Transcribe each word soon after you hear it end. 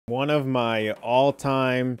one of my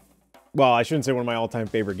all-time, well, I shouldn't say one of my all-time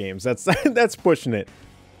favorite games. That's that's pushing it.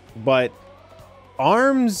 But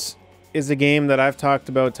ARMS is a game that I've talked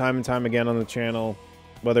about time and time again on the channel,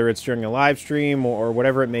 whether it's during a live stream or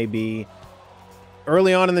whatever it may be.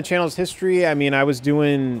 Early on in the channel's history, I mean, I was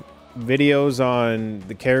doing videos on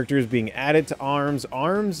the characters being added to ARMS.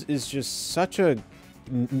 ARMS is just such a...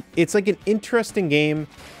 It's like an interesting game.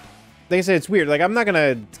 Like I said, it's weird. Like, I'm not going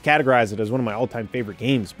to categorize it as one of my all-time favorite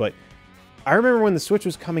games, but I remember when the Switch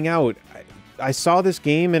was coming out, I saw this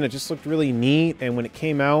game and it just looked really neat, and when it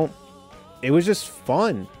came out, it was just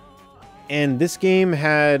fun. And this game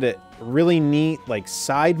had really neat, like,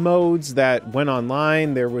 side modes that went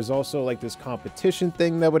online. There was also, like, this competition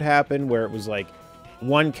thing that would happen where it was, like,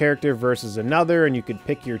 one character versus another, and you could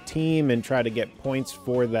pick your team and try to get points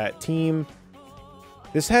for that team.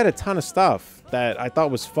 This had a ton of stuff that I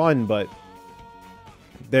thought was fun, but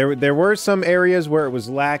there were some areas where it was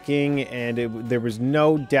lacking, and there was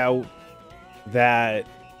no doubt that,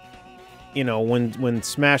 you know, when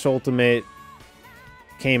Smash Ultimate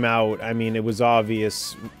came out, I mean, it was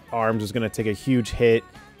obvious ARMS was going to take a huge hit.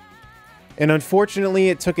 And unfortunately,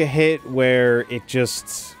 it took a hit where it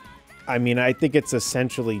just... I mean, I think it's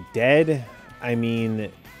essentially dead. I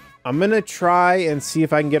mean, I'm going to try and see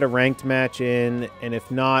if I can get a ranked match in, and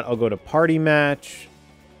if not, I'll go to party match.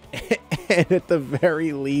 And at the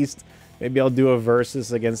very least, maybe I'll do a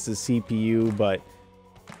versus against the CPU, but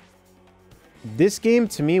this game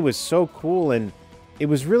to me was so cool, and it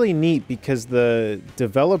was really neat because the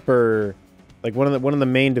developer, like one of the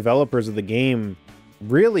main developers of the game,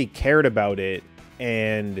 really cared about it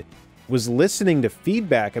and was listening to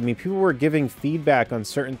feedback. I mean, people were giving feedback on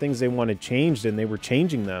certain things they wanted changed, and they were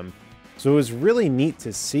changing them. So it was really neat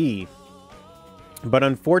to see. But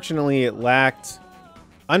unfortunately, it lacked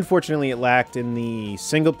in the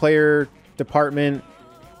single player department,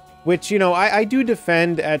 which, you know, I do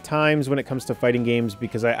defend at times when it comes to fighting games,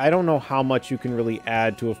 because I don't know how much you can really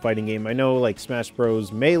add to a fighting game. I know, like, Smash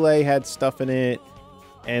Bros. Melee had stuff in it,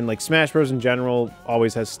 and, like, Smash Bros. In general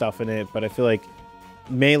always has stuff in it, but I feel like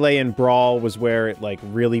Melee and Brawl was where it, like,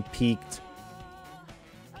 really peaked.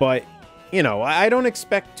 But, you know, I don't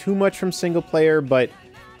expect too much from single player, but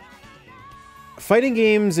fighting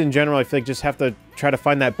games in general, I feel like, just have to try to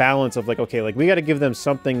find that balance of, like, okay, like, we got to give them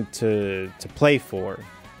something to play for.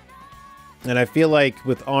 And I feel like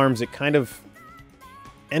with ARMS, it kind of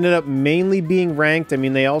ended up mainly being ranked. I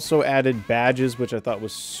mean, they also added badges, which I thought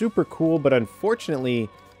was super cool, but unfortunately,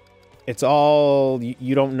 it's all...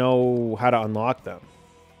 You don't know how to unlock them.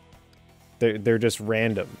 They're just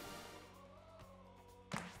random.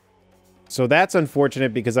 So that's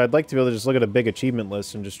unfortunate, because I'd like to be able to just look at a big achievement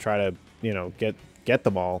list and just try to, you know, get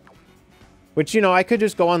them all. Which, you know, I could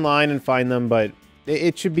just go online and find them, but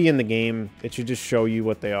it should be in the game. It should just show you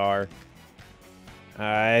what they are.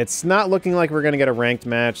 It's not looking like we're going to get a ranked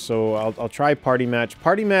match, so I'll try party match.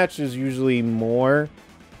 Party match is usually more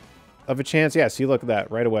of a chance. Yeah, see, look at that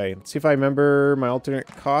right away. Let's see if I remember my alternate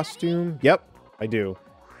costume. Yep, I do.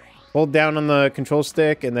 Hold down on the control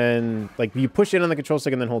stick, and then, like, you push in on the control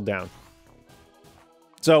stick and then hold down.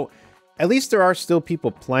 So, at least there are still people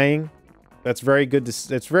playing. That's very good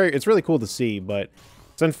to... It's really cool to see, but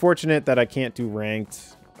it's unfortunate that I can't do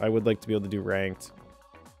ranked. I would like to be able to do ranked.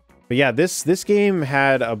 But yeah, this game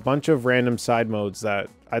had a bunch of random side modes that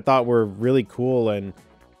I thought were really cool, and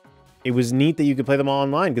it was neat that you could play them all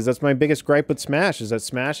online, because that's my biggest gripe with Smash, is that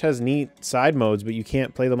Smash has neat side modes, but you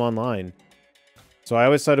can't play them online. So I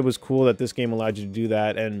always thought it was cool that this game allowed you to do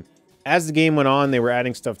that, and as the game went on, they were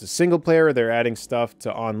adding stuff to single player, they're adding stuff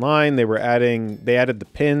to online, they added the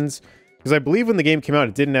pins, because I believe when the game came out,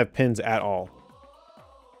 it didn't have pins at all.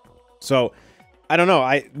 So, I don't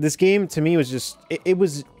know, this game to me was just, it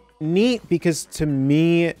was neat, because to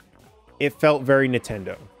me, it felt very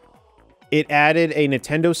Nintendo. It added a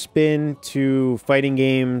Nintendo spin to fighting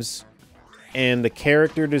games, and the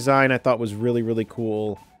character design I thought was really, really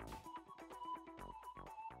cool.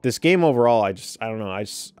 This game overall, I don't know, I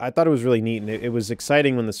thought it was really neat, and it was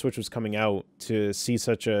exciting when the Switch was coming out to see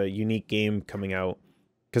such a unique game coming out.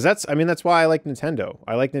 Because that's why I like Nintendo.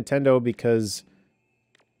 I like Nintendo because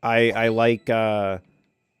I like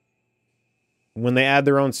when they add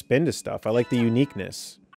their own spin to stuff. I like the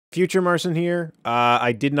uniqueness. Future Marson here.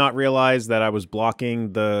 I did not realize that I was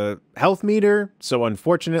blocking the health meter, so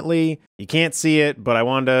unfortunately, you can't see it, but I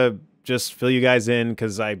wanted to just fill you guys in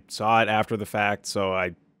because I saw it after the fact, so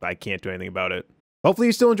I can't do anything about it. Hopefully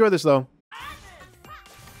you still enjoy this, though.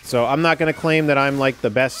 So I'm not going to claim that I'm, like, the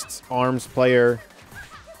best ARMS player.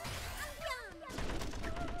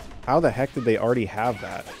 How the heck did they already have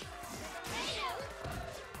that?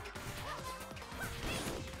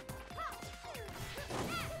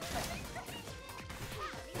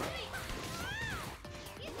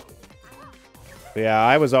 But yeah,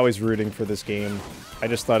 I was always rooting for this game. I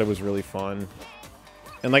just thought it was really fun.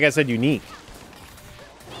 And like I said, unique.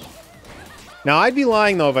 Now, I'd be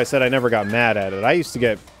lying, though, if I said I never got mad at it. I used to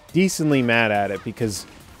get decently mad at it because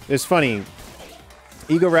it's funny.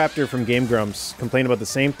 Egoraptor from Game Grumps complained about the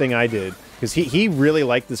same thing I did because he really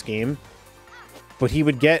liked this game, but he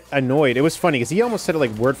would get annoyed. It was funny because he almost said it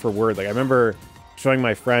like word for word. Like I remember showing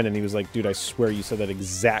my friend and he was like, dude, I swear you said that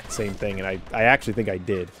exact same thing. And I actually think I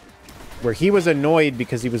did. Where he was annoyed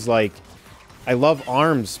because he was like, I love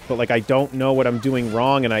ARMS, but like I don't know what I'm doing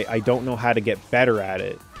wrong and I don't know how to get better at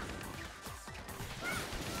it.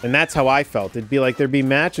 And that's how I felt. It'd be like there'd be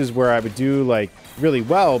matches where I would do like really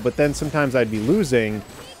well, but then sometimes I'd be losing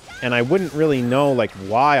and I wouldn't really know like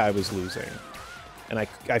why I was losing. And I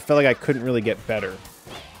felt like I couldn't really get better.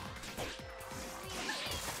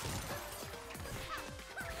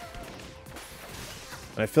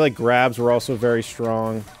 And I feel like grabs were also very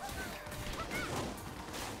strong.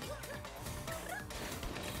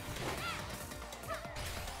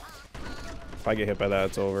 If I get hit by that,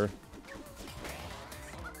 it's over.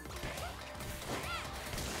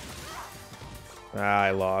 Ah,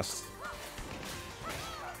 I lost.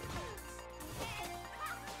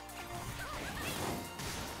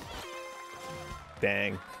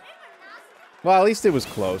 Dang. Well, at least it was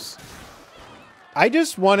close. I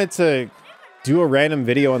just wanted to do a random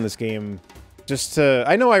video on this game. Just to...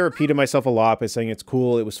 I know I repeated myself a lot by saying it's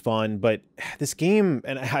cool, it was fun, but this game...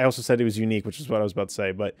 And I also said it was unique, which is what I was about to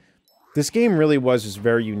say, but this game really was just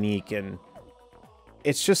very unique, and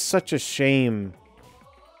it's just such a shame...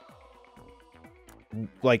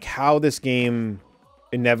 like how this game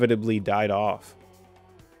inevitably died off.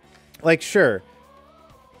 Like, sure,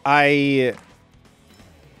 I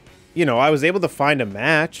was able to find a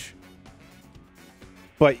match,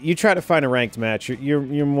 but you try to find a ranked match,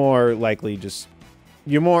 you're more likely just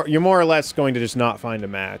you're more or less going to just not find a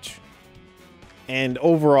match. And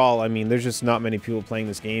overall, I mean, there's just not many people playing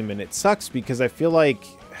this game, and it sucks because I feel like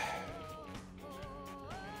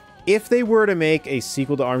if they were to make a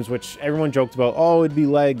sequel to ARMS, which everyone joked about, oh, it'd be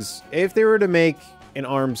legs. If they were to make an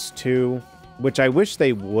ARMS 2, which I wish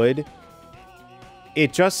they would,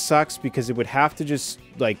 it just sucks because it would have to just,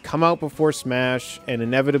 like, come out before Smash, and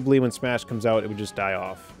inevitably when Smash comes out, it would just die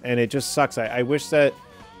off. And it just sucks. I wish that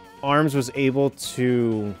ARMS was able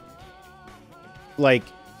to, like,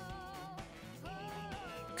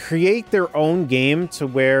 create their own game to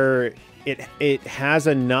where it has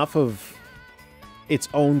enough of its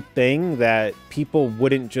own thing that people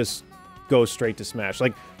wouldn't just go straight to Smash.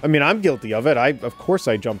 Like, I mean, I'm guilty of it. Of course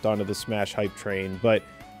I jumped onto the Smash hype train, but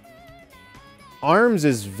ARMS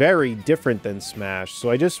is very different than Smash, so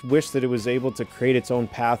I just wish that it was able to create its own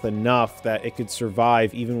path enough that it could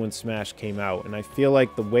survive even when Smash came out. And I feel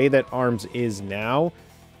like the way that ARMS is now,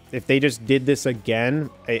 if they just did this again,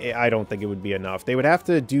 I don't think it would be enough. They would have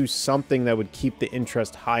to do something that would keep the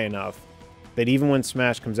interest high enough that even when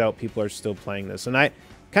Smash comes out, people are still playing this. And I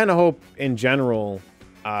kind of hope, in general,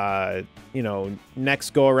 next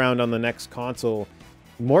go-around on the next console,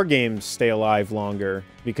 more games stay alive longer.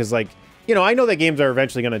 Because, like, I know that games are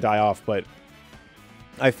eventually going to die off, but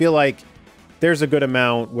I feel like there's a good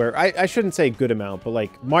amount where... I shouldn't say good amount, but,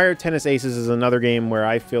 like, Mario Tennis Aces is another game where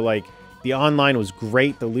I feel like the online was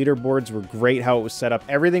great, the leaderboards were great, how it was set up.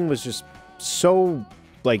 Everything was just so,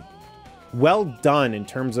 like, well done in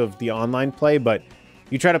terms of the online play, but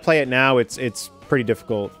you try to play it now, it's pretty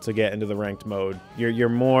difficult to get into the ranked mode. You're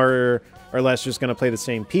more or less just going to play the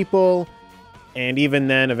same people, and even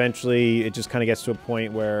then, eventually, it just kind of gets to a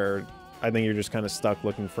point where I think you're just kind of stuck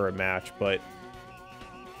looking for a match. But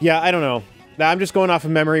yeah, I don't know. I'm just going off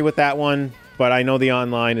of memory with that one, but I know the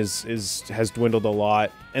online has dwindled a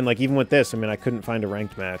lot, and like even with this, I mean, I couldn't find a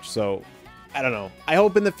ranked match, so I don't know. I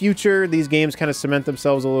hope in the future these games kind of cement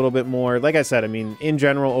themselves a little bit more. Like I said, I mean, in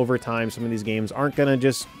general, over time, some of these games aren't going to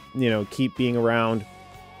just, keep being around.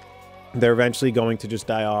 They're eventually going to just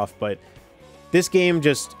die off. But this game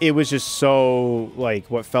it was just so,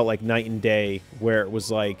 like, what felt like night and day, where it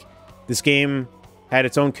was like, this game had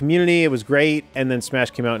its own community, it was great, and then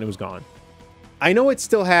Smash came out and it was gone. I know it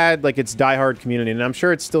still had, like, its diehard community, and I'm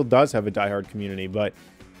sure it still does have a diehard community, but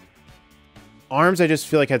ARMS, I just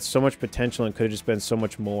feel like had so much potential and could have just been so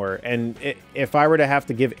much more. And if I were to have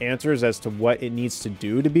to give answers as to what it needs to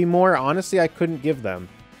do to be more, honestly, I couldn't give them.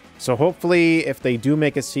 So hopefully, if they do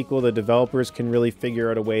make a sequel, the developers can really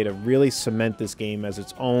figure out a way to really cement this game as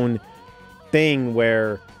its own thing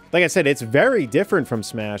where, like I said, it's very different from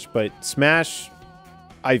Smash, but Smash,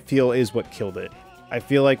 I feel, is what killed it. I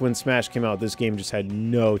feel like when Smash came out, this game just had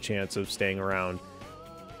no chance of staying around.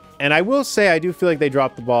 And I will say, I do feel like they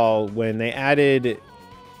dropped the ball when they added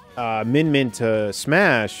Min Min to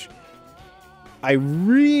Smash, I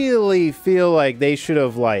really feel like they should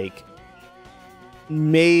have, like,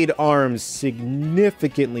 made ARMS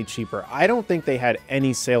significantly cheaper. I don't think they had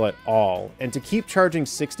any sale at all. And to keep charging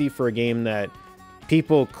 $60 for a game that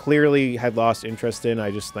people clearly had lost interest in, I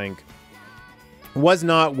just think was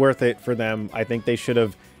not worth it for them. I think they should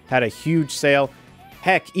have had a huge sale.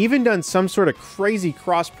 Heck, even done some sort of crazy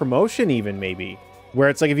cross promotion even, maybe, where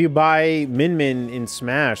it's like if you buy Min Min in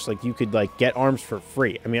Smash, like you could like get ARMS for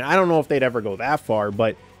free. I mean, I don't know if they'd ever go that far,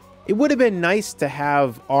 but it would have been nice to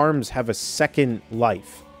have ARMS have a second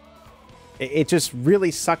life. It just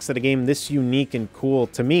really sucks that a game this unique and cool,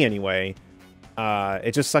 to me anyway,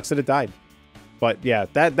 it just sucks that it died. But yeah,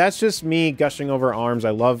 that's just me gushing over ARMS.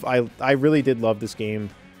 I really did love this game.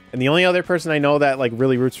 And the only other person I know that like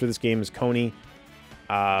really roots for this game is Coney.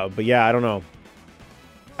 But yeah, I don't know.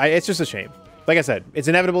 It's just a shame. Like I said, it's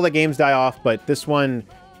inevitable that games die off, but this one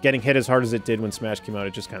getting hit as hard as it did when Smash came out,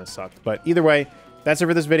 it just kind of sucked. But either way, that's it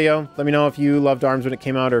for this video. Let me know if you loved ARMS when it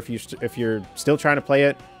came out, or if you're still trying to play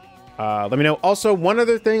it. Let me know. Also, one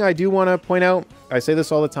other thing I do want to point out, I say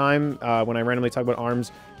this all the time when I randomly talk about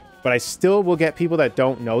ARMS, but I still will get people that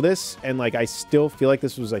don't know this, and like I still feel like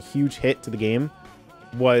this was a huge hit to the game,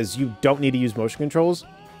 was you don't need to use motion controls.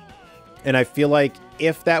 And I feel like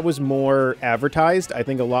if that was more advertised, I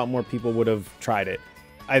think a lot more people would have tried it.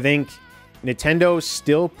 I think Nintendo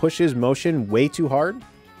still pushes motion way too hard.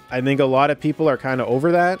 I think a lot of people are kind of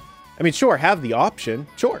over that. I mean, sure, have the option,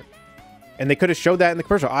 sure. And they could have showed that in the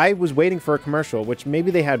commercial. I was waiting for a commercial, which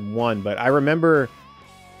maybe they had one, but I remember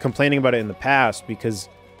complaining about it in the past because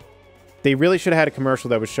they really should have had a commercial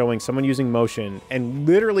that was showing someone using motion and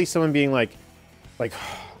literally someone being like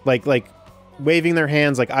waving their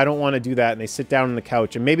hands like, I don't want to do that, and they sit down on the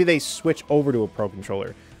couch, and maybe they switch over to a Pro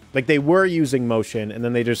Controller. Like, they were using motion, and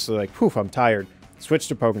then they just like, poof, I'm tired. Switch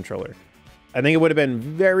to Pro Controller. I think it would have been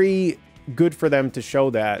very good for them to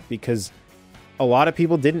show that, because a lot of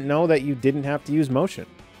people didn't know that you didn't have to use motion.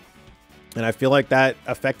 And I feel like that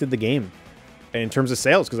affected the game in terms of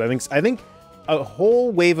sales, because I think a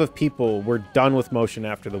whole wave of people were done with motion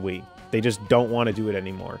after the Wii. They just don't want to do it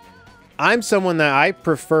anymore. I'm someone that I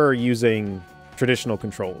prefer using traditional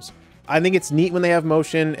controls. I think it's neat when they have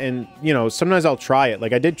motion, and, you know, sometimes I'll try it.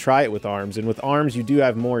 Like, I did try it with ARMS, and with ARMS, you do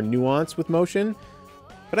have more nuance with motion,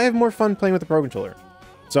 but I have more fun playing with the Pro Controller.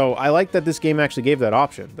 So I like that this game actually gave that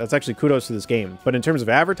option. That's actually kudos to this game. But in terms of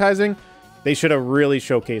advertising, they should have really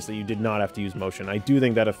showcased that you did not have to use motion. I do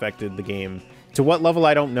think that affected the game. To what level,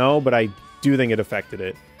 I don't know, but I do think it affected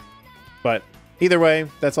it. But either way,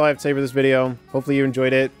 that's all I have to say for this video. Hopefully you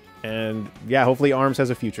enjoyed it. And yeah, hopefully ARMS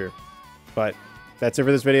has a future. But that's it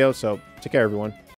for this video, so take care, everyone.